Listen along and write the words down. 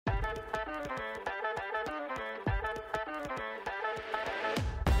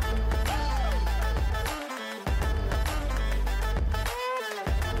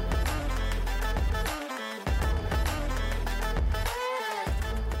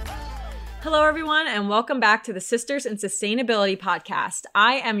Hello, everyone, and welcome back to the Sisters in Sustainability podcast.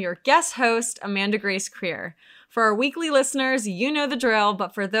 I am your guest host, Amanda Grace Creer. For our weekly listeners, you know the drill,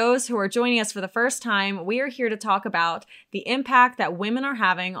 but for those who are joining us for the first time, we are here to talk about the impact that women are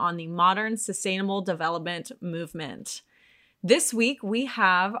having on the modern sustainable development movement. This week, we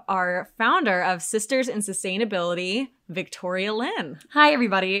have our founder of Sisters in Sustainability, Victoria Lynn. Hi,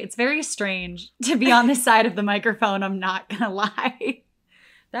 everybody. It's very strange to be on this side of the microphone, I'm not gonna lie.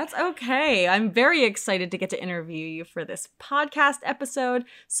 That's okay. I'm very excited to get to interview you for this podcast episode.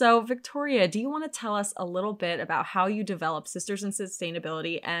 So, Victoria, do you want to tell us a little bit about how you develop Sisters in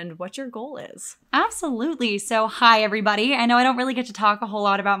Sustainability and what your goal is? Absolutely. So, hi, everybody. I know I don't really get to talk a whole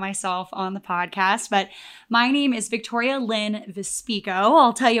lot about myself on the podcast, but my name is Victoria Lynn Vespico.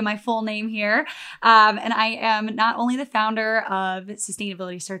 I'll tell you my full name here. And I am not only the founder of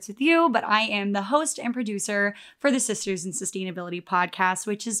Sustainability Starts With You, but I am the host and producer for the Sisters in Sustainability podcast,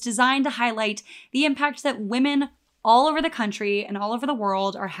 which is designed to highlight the impact that women all over the country and all over the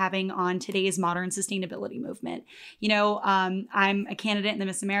world are having on today's modern sustainability movement. You know, I'm a candidate in the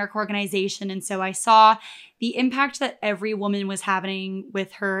Miss America organization, and so I saw the impact that every woman was having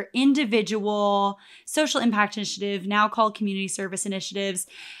with her individual social impact initiative, now called community service initiatives.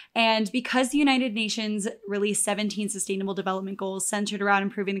 And because the United Nations released 17 sustainable development goals centered around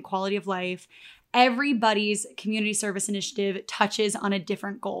improving the quality of life, everybody's community service initiative touches on a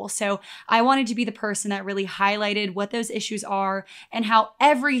different goal. So I wanted to be the person that really highlighted what those issues are and how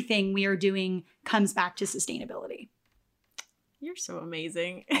everything we are doing comes back to sustainability. You're so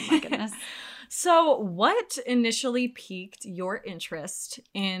amazing. Oh my goodness. So what initially piqued your interest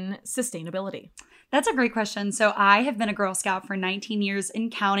in sustainability? That's a great question. So I have been a Girl Scout for 19 years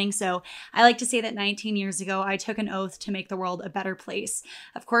and counting. So I like to say that 19 years ago, I took an oath to make the world a better place.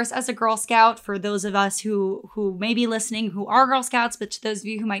 Of course, as a Girl Scout, for those of us who may be listening who are Girl Scouts, but to those of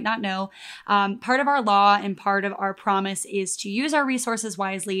you who might not know, part of our law and part of our promise is to use our resources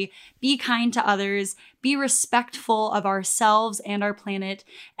wisely, be kind to others, be respectful of ourselves and our planet.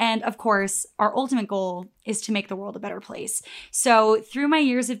 And of course, our ultimate goal is to make the world a better place. So through my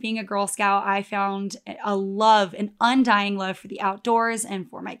years of being a Girl Scout, I found a love, an undying love for the outdoors and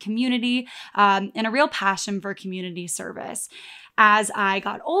for my community, and a real passion for community service. As I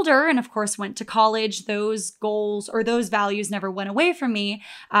got older and of course went to college, those goals or those values never went away from me.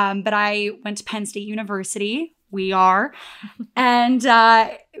 But I went to Penn State University. We are. And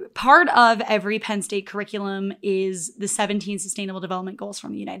part of every Penn State curriculum is the 17 Sustainable Development Goals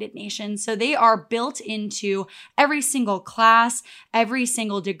from the United Nations. So they are built into every single class, every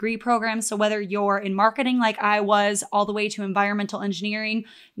single degree program. So whether you're in marketing like I was, all the way to environmental engineering,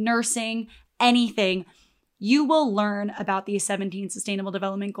 nursing, anything, you will learn about these 17 Sustainable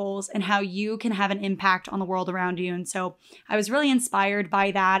Development Goals and how you can have an impact on the world around you. And so I was really inspired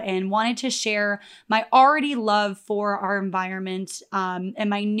by that and wanted to share my already love for our environment and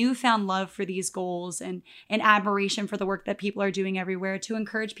my newfound love for these goals and admiration for the work that people are doing everywhere to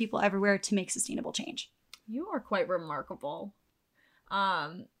encourage people everywhere to make sustainable change. You are quite remarkable.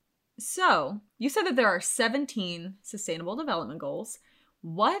 So you said that there are 17 Sustainable Development Goals.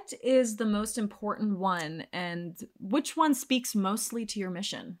 What is the most important one and which one speaks mostly to your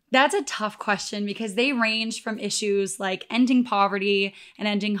mission? That's a tough question because they range from issues like ending poverty and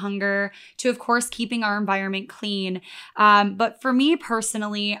ending hunger to, of course, keeping our environment clean. But for me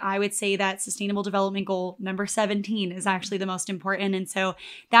personally, I would say that Sustainable Development Goal number 17 is actually the most important. And so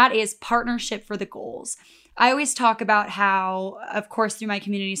that is partnership for the goals. I always talk about how, of course, through my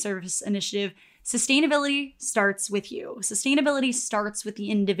community service initiative, sustainability starts with you. Sustainability starts with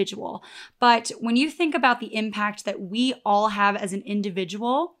the individual. But when you think about the impact that we all have as an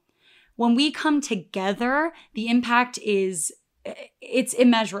individual, when we come together, the impact it's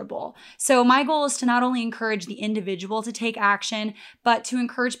immeasurable. So my goal is to not only encourage the individual to take action, but to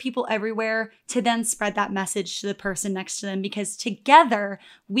encourage people everywhere to then spread that message to the person next to them, because together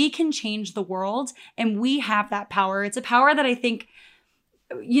we can change the world and we have that power. It's a power that I think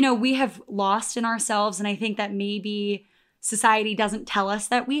we have lost in ourselves. And I think that maybe society doesn't tell us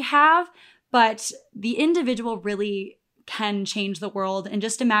that we have, but the individual really can change the world. And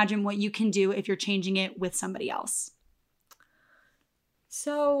just imagine what you can do if you're changing it with somebody else.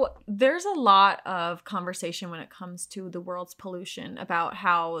 So there's a lot of conversation when it comes to the world's pollution about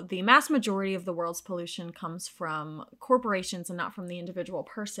how the mass majority of the world's pollution comes from corporations and not from the individual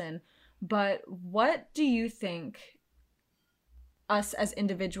person. But what do you think us as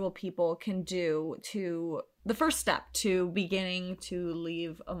individual people can do to the first step to beginning to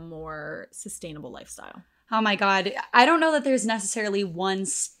live a more sustainable lifestyle? Oh my God. I don't know that there's necessarily one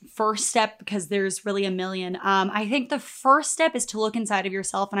first step because there's really a million. I think the first step is to look inside of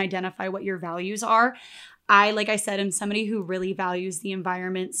yourself and identify what your values are. Like I said, am somebody who really values the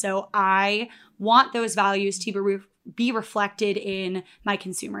environment. So I want those values to be reflected in my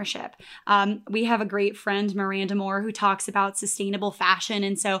consumership. We have a great friend, Miranda Moore, who talks about sustainable fashion.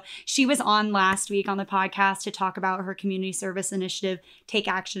 And so she was on last week on the podcast to talk about her community service initiative, Take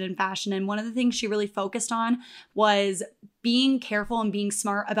Action in Fashion. And one of the things she really focused on was being careful and being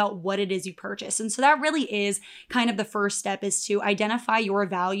smart about what it is you purchase. And so that really is kind of the first step, is to identify your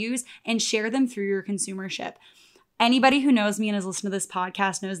values and share them through your consumership. Anybody who knows me and has listened to this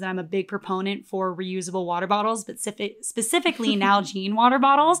podcast knows that I'm a big proponent for reusable water bottles, but specifically Nalgene water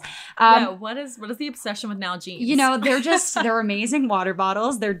bottles. What is the obsession with Nalgene? They're amazing water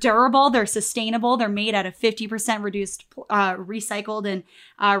bottles. They're durable. They're sustainable. They're made out of 50% reduced, recycled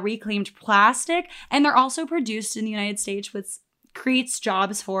and reclaimed plastic. And they're also produced in the United States, which creates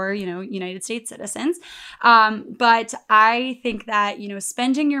jobs for, United States citizens. But I think that,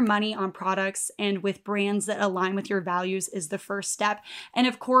 spending your money on products and with brands that align with your values is the first step. And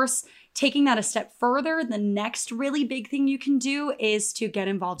of course, taking that a step further, the next really big thing you can do is to get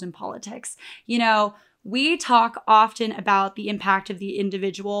involved in politics. We talk often about the impact of the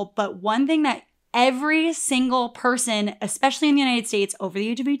individual, but one thing that every single person, especially in the United States, over the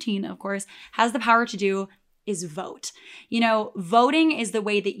age of 18, of course, has the power to do is vote. Voting is the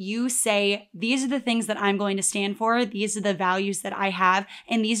way that you say, these are the things that I'm going to stand for. These are the values that I have.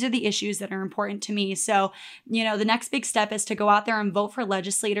 And these are the issues that are important to me. So, the next big step is to go out there and vote for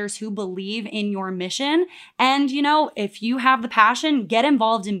legislators who believe in your mission. And, if you have the passion, get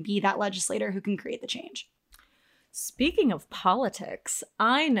involved and be that legislator who can create the change. Speaking of politics,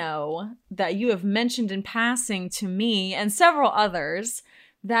 I know that you have mentioned in passing to me and several others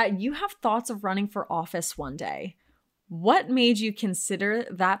that you have thoughts of running for office one day. What made you consider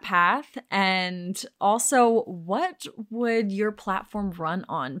that path? And also, what would your platform run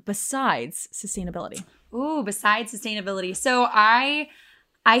on besides sustainability? Ooh, besides sustainability. So I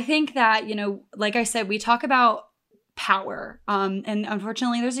think that, like I said, we talk about power. And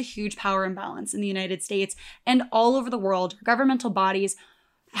unfortunately, there's a huge power imbalance in the United States and all over the world. Governmental bodies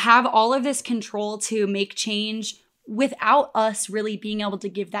have all of this control to make change without us really being able to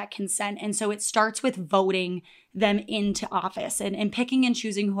give that consent. And so it starts with voting them into office and picking and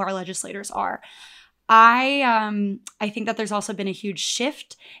choosing who our legislators are. I think that there's also been a huge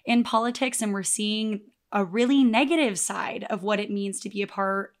shift in politics, and we're seeing a really negative side of what it means to be a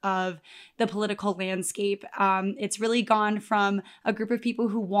part of the political landscape. It's really gone from a group of people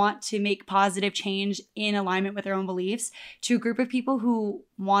who want to make positive change in alignment with their own beliefs to a group of people who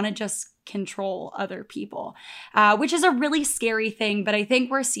want to just control other people, which is a really scary thing. But I think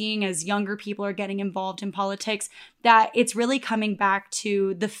we're seeing, as younger people are getting involved in politics, that it's really coming back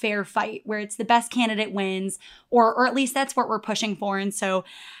to the fair fight where it's the best candidate wins, or at least that's what we're pushing for. And so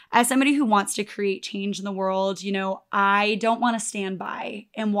as somebody who wants to create change in the world, I don't want to stand by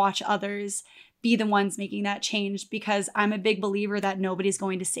and watch others be the ones making that change, because I'm a big believer that nobody's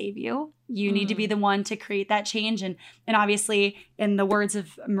going to save you. You need to be the one to create that change. And obviously, in the words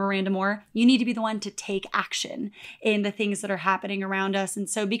of Miranda Moore, you need to be the one to take action in the things that are happening around us. And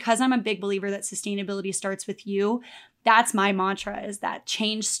so because I'm a big believer that sustainability starts with you, that's my mantra, is that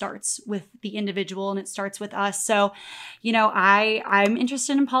change starts with the individual and it starts with us. So, I'm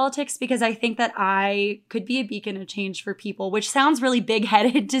interested in politics because I think that I could be a beacon of change for people, which sounds really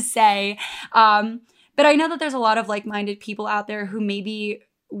big-headed to say. But I know that there's a lot of like-minded people out there who maybe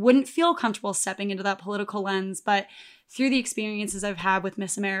wouldn't feel comfortable stepping into that political lens. But through the experiences I've had with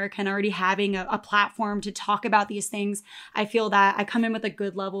Miss America and already having a platform to talk about these things, I feel that I come in with a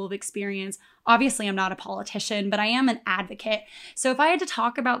good level of experience. Obviously, I'm not a politician, but I am an advocate. So if I had to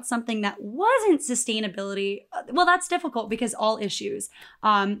talk about something that wasn't sustainability, well, that's difficult because all issues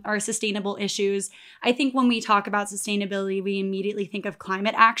are sustainable issues. I think when we talk about sustainability, we immediately think of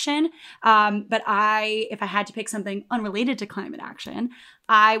climate action. But if I had to pick something unrelated to climate action,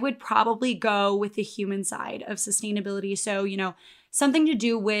 I would probably go with the human side of sustainability. So, something to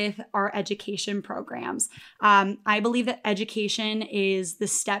do with our education programs. I believe that education is the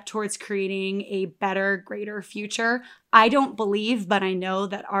step towards creating a better, greater future. I don't believe, but I know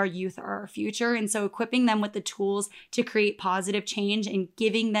that our youth are our future. And so equipping them with the tools to create positive change and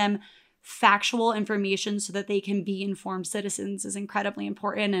giving them factual information so that they can be informed citizens is incredibly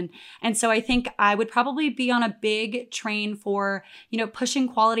important. And so I think I would probably be on a big train for, pushing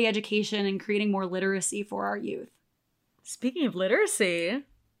quality education and creating more literacy for our youth. Speaking of literacy,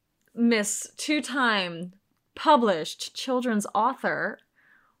 Miss two-time published children's author,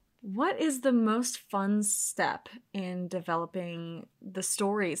 What is the most fun step in developing the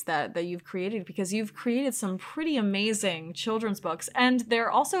stories that you've created? Because you've created some pretty amazing children's books, and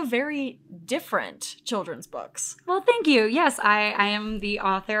they're also very different children's books. Well, thank you. Yes, I am the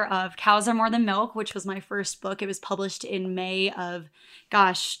author of Cows Are More Than Milk, which was my first book. It was published in May of,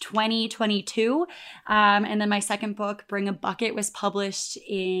 2022. And then my second book, Bring a Bucket, was published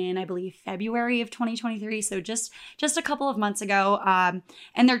in, I believe, February of 2023. So just a couple of months ago.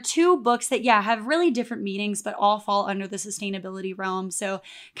 And they're two books that, have really different meanings, but all fall under the sustainability realm. So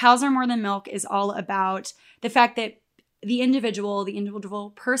Cows Are More Than Milk is all about the fact that the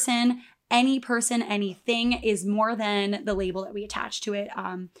individual person, anything is more than the label that we attach to it.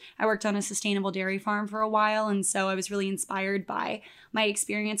 I worked on a sustainable dairy farm for a while, and so I was really inspired by my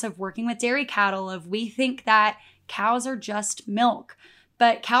experience of working with dairy cattle. We think that cows are just milk,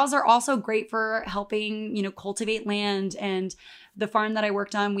 but cows are also great for helping, cultivate land. And the farm that I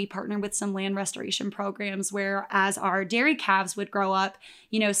worked on, we partnered with some land restoration programs where as our dairy calves would grow up,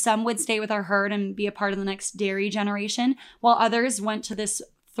 some would stay with our herd and be a part of the next dairy generation, while others went to this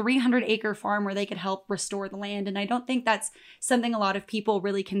 300-acre farm where they could help restore the land. And I don't think that's something a lot of people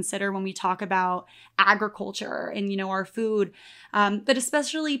really consider when we talk about agriculture and, our food. But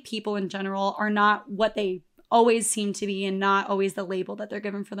especially people in general are not what they always seem to be and not always the label that they're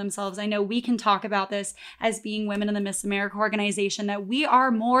given for themselves. I know we can talk about this as being women in the Miss America organization, that we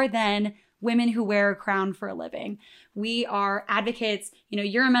are more than women who wear a crown for a living. We are advocates.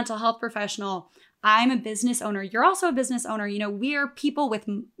 You're a mental health professional. I'm a business owner. You're also a business owner. We are people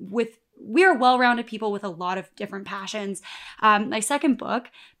we are well-rounded people with a lot of different passions. My second book,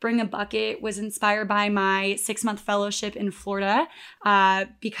 Bring a Bucket, was inspired by my 6-month fellowship in Florida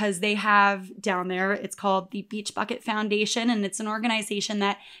because they have down there, it's called the Beach Bucket Foundation, and it's an organization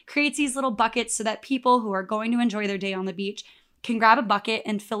that creates these little buckets so that people who are going to enjoy their day on the beach can grab a bucket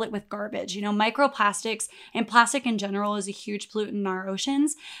and fill it with garbage. Microplastics and plastic in general is a huge pollutant in our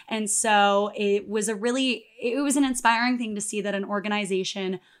oceans. And so it was an inspiring thing to see that an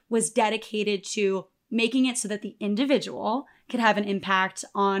organization was dedicated to making it so that the individual could have an impact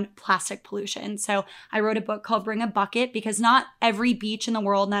on plastic pollution. So I wrote a book called Bring a Bucket because not every beach in the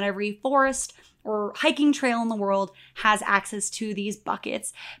world, not every forest or hiking trail in the world has access to these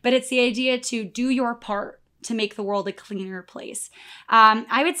buckets. But it's the idea to do your part to make the world a cleaner place.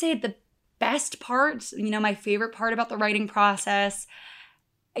 I would say the best part, my favorite part about the writing process,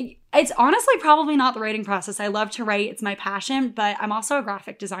 it's honestly probably not the writing process. I love to write. It's my passion, but I'm also a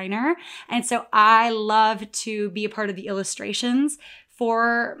graphic designer. And so I love to be a part of the illustrations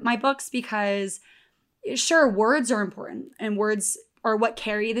for my books because sure, words are important and words are what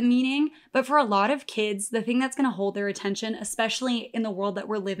carry the meaning. But for a lot of kids, the thing that's going to hold their attention, especially in the world that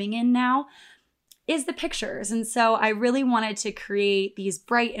we're living in now, is the pictures. And so I really wanted to create these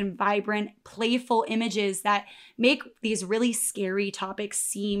bright and vibrant, playful images that make these really scary topics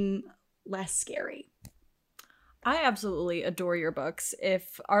seem less scary. I absolutely adore your books.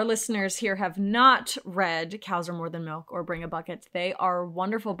 If our listeners here have not read Cows Are More Than Milk or Bring a Bucket, they are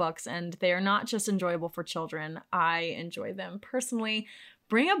wonderful books, and they are not just enjoyable for children. I enjoy them personally.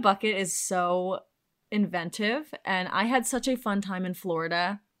 Bring a Bucket is so inventive, and I had such a fun time in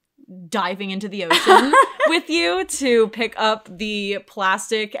Florida diving into the ocean with you to pick up the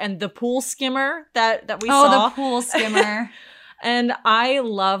plastic and the pool skimmer that we saw. Oh, the pool skimmer. And I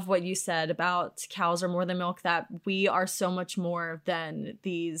love what you said about Cows Are More Than Milk, that we are so much more than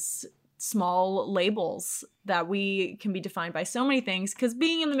these small labels, that we can be defined by so many things. Because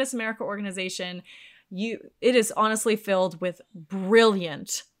being in the Miss America organization, it is honestly filled with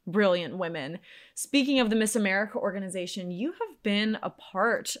brilliant women. Speaking of the Miss America organization, you have been a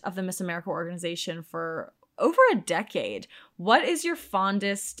part of the Miss America organization for over a decade. What is your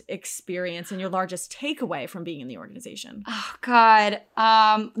fondest experience and your largest takeaway from being in the organization? Oh, God.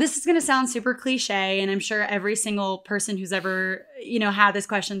 This is going to sound super cliche, and I'm sure every single person who's ever, had this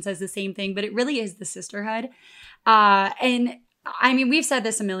question says the same thing, but it really is the sisterhood. And I mean, we've said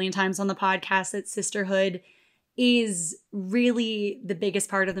this a million times on the podcast that sisterhood is really the biggest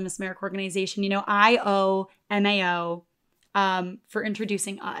part of the Miss America organization. I owe MAO for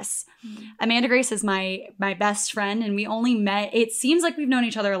introducing us. Mm-hmm. Amanda Grace is my best friend, and we only met, it seems like we've known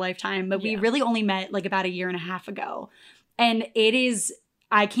each other a lifetime, but we really only met like about 1.5 years ago. And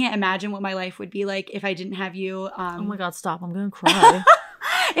I can't imagine what my life would be like if I didn't have you. Oh my God, stop. I'm going to cry.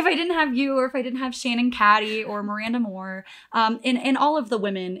 If I didn't have you, or if I didn't have Shannon Caddy or Miranda Moore, and all of the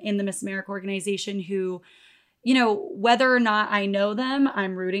women in the Miss America organization who, whether or not I know them,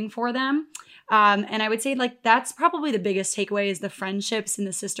 I'm rooting for them. And I would say like that's probably the biggest takeaway is the friendships and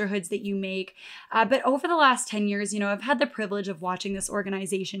the sisterhoods that you make. But over the last 10 years, I've had the privilege of watching this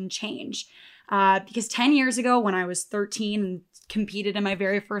organization change. Because 10 years ago when I was 13 and competed in my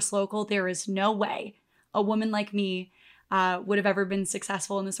very first local, there is no way a woman like me would have ever been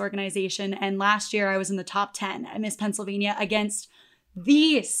successful in this organization. And last year I was in the top 10 at Miss Pennsylvania against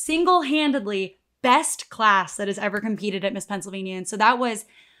the single-handedly best class that has ever competed at Miss Pennsylvania. And so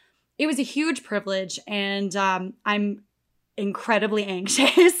it was a huge privilege, and I'm incredibly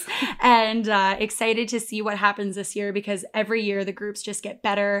anxious and excited to see what happens this year, because every year the groups just get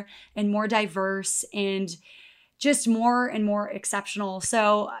better and more diverse and just more and more exceptional.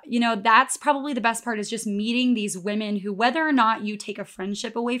 So, that's probably the best part, is just meeting these women who, whether or not you take a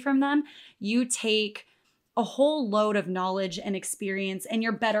friendship away from them, you take a whole load of knowledge and experience, and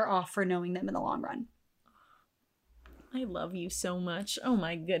you're better off for knowing them in the long run. I love you so much. Oh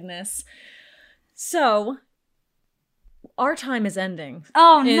my goodness. So, our time is ending.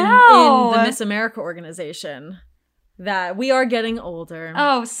 Oh, no. In the Miss America organization. That we are getting older.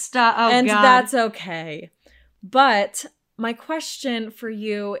 Oh, stop. Oh, and God. That's okay. But my question for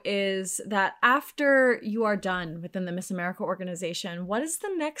you is that after you are done within the Miss America organization, what is the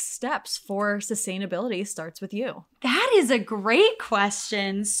next steps for sustainability starts with you? That is a great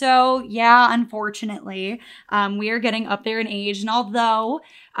question. So yeah, unfortunately, we are getting up there in age. And although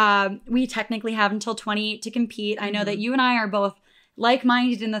we technically have until 28 to compete, I know that you and I are both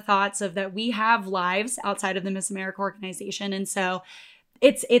like-minded in the thoughts of that we have lives outside of the Miss America organization. And so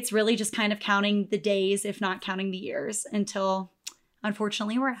it's really just kind of counting the days, if not counting the years, until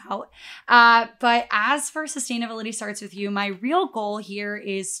unfortunately we're out. But as for Sustainability Starts With You, my real goal here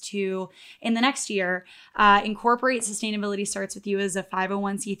is to, in the next year, incorporate Sustainability Starts With You as a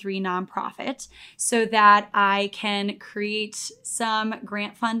 501c3 nonprofit so that I can create some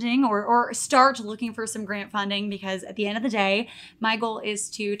grant funding or start looking for some grant funding, because at the end of the day, my goal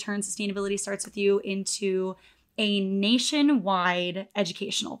is to turn Sustainability Starts With You into a nationwide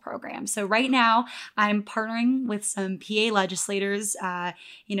educational program. So right now I'm partnering with some PA legislators. Senator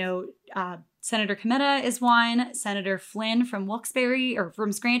Cometta is one, Senator Flynn from Wilkes-Barre or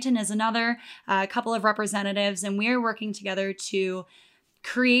from Scranton is another, a couple of representatives, and we are working together to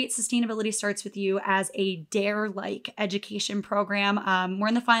create Sustainability Starts With You as a DARE-like education program. We're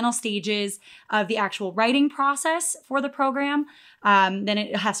in the final stages of the actual writing process for the program. Then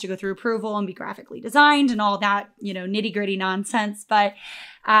it has to go through approval and be graphically designed and all that, nitty-gritty nonsense. But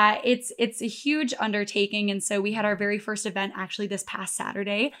it's a huge undertaking. And so we had our very first event actually this past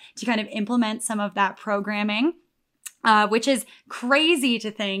Saturday to kind of implement some of that programming. Which is crazy to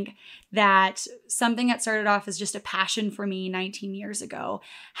think that something that started off as just a passion for me 19 years ago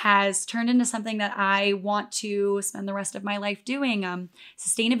has turned into something that I want to spend the rest of my life doing.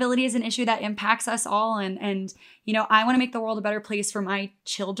 Sustainability is an issue that impacts us all. And I want to make the world a better place for my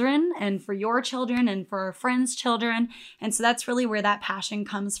children and for your children and for our friends' children. And so that's really where that passion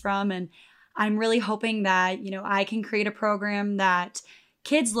comes from. And I'm really hoping that, I can create a program that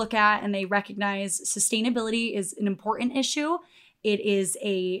kids look at and they recognize sustainability is an important issue. It is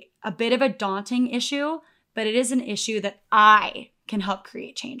a bit of a daunting issue, but it is an issue that I can help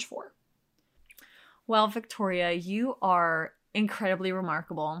create change for. Well, Victoria, you are incredibly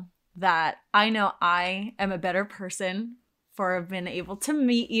remarkable. That I know I am a better person for being able to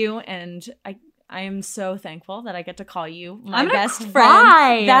meet you, and I am so thankful that I get to call you my best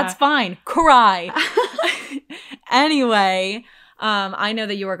friend. That's fine. Cry. Anyway, I know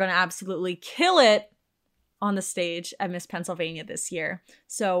that you are going to absolutely kill it on the stage at Miss Pennsylvania this year.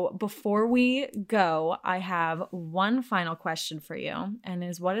 So before we go, I have one final question for you, and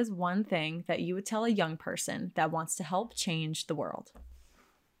what is one thing that you would tell a young person that wants to help change the world?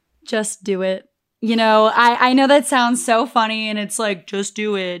 Just do it. I know that sounds so funny, and it's like, just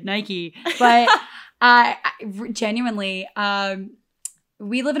do it, Nike. But I genuinely,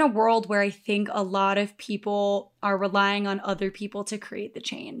 we live in a world where I think a lot of people are relying on other people to create the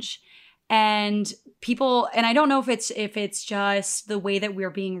change. And I don't know if it's just the way that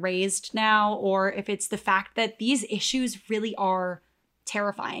we're being raised now, or if it's the fact that these issues really are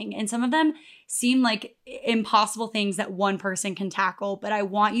terrifying. And some of them seem like impossible things that one person can tackle. But I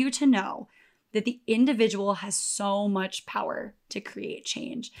want you to know that the individual has so much power to create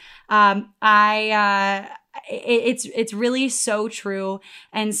change. It's really so true.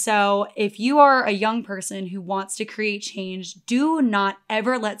 And so if you are a young person who wants to create change, do not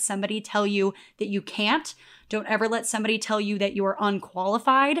ever let somebody tell you that you can't. Don't ever let somebody tell you that you are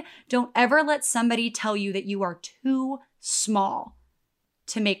unqualified. Don't ever let somebody tell you that you are too small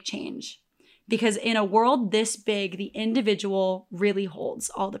to make change. Because in a world this big, the individual really holds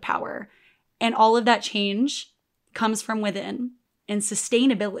all the power. And all of that change comes from within. And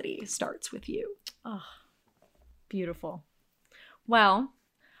sustainability starts with you. Oh, beautiful. Well,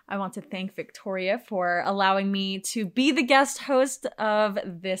 I want to thank Victoria for allowing me to be the guest host of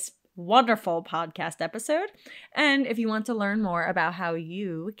this wonderful podcast episode. And if you want to learn more about how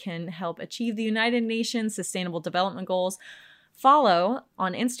you can help achieve the United Nations Sustainable Development Goals, follow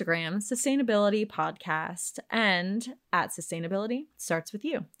on Instagram Sustainability Podcast and at Sustainability Starts With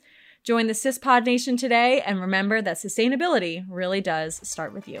You. Join the SisPod Nation today and remember that sustainability really does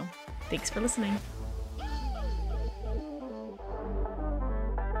start with you. Thanks for listening.